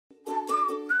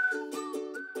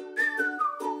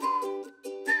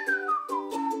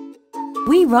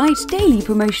we write daily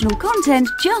promotional content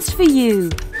just for you,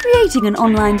 creating an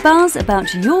online buzz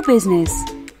about your business.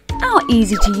 Our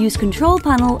easy-to-use control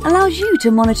panel allows you to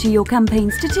monitor your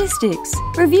campaign statistics,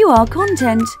 review our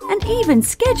content, and even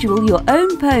schedule your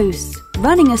own posts.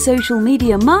 Running a social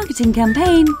media marketing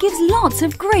campaign gives lots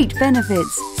of great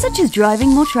benefits, such as driving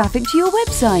more traffic to your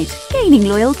website, gaining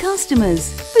loyal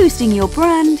customers, boosting your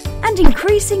brand, and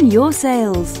increasing your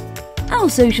sales. Our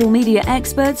social media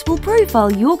experts will profile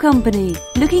your company,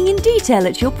 looking in detail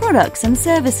at your products and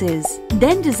services.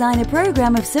 Then design a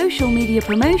program of social media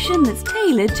promotion that's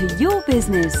tailored to your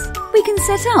business. We can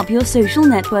set up your social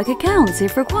network accounts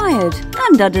if required,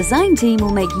 and our design team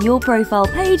will make your profile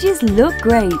pages look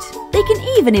great. They can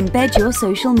even embed your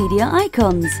social media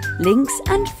icons, links,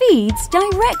 and feeds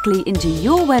directly into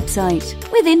your website.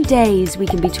 Within days, we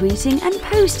can be tweeting and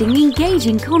posting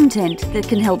engaging content that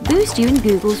can help boost you in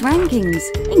Google's rankings,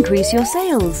 increase your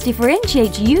sales,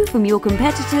 differentiate you from your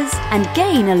competitors, and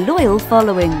gain a loyal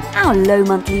following. Our low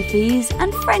monthly fees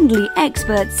and friendly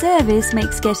expert service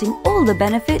makes getting all the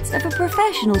benefits of a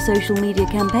professional social media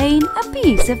campaign a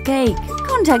piece of cake.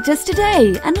 Contact us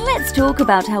today and let's talk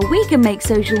about how we can make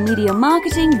social media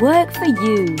marketing work for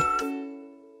you.